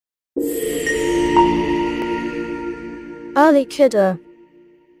early kidder.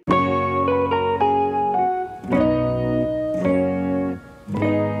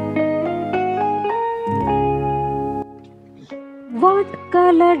 What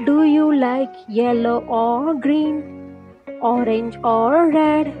color do you like, yellow or green, orange or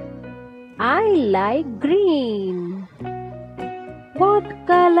red? I like green. What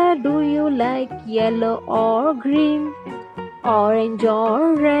color do you like, yellow or green, orange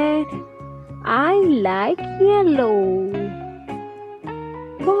or red? I like yellow.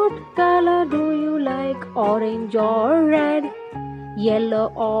 What color do you like, orange or red, yellow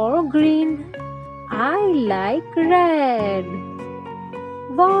or green? I like red.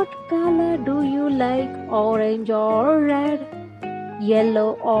 What color do you like, orange or red, yellow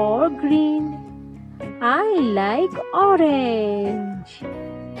or green? I like orange.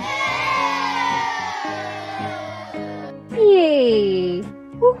 Yay!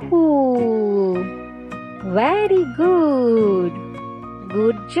 Woohoo! Very good.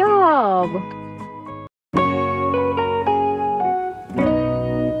 Good job.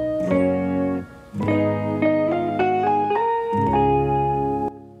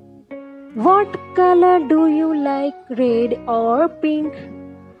 What color do you like, red or pink,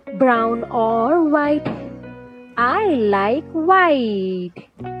 brown or white? I like white.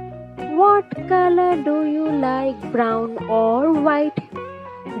 What color do you like, brown or white,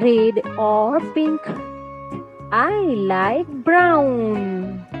 red or pink? I like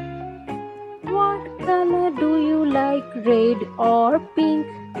brown. What color do you like, red or pink,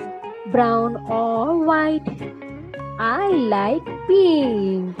 brown or white? I like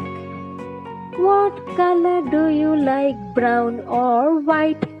pink. What color do you like, brown or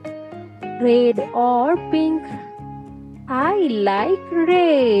white, red or pink? I like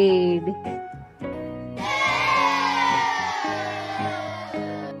red.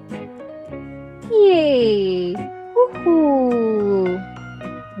 Yay! Woohoo!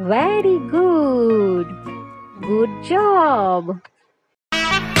 Very good. Good job.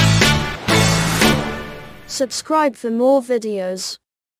 Subscribe for more videos.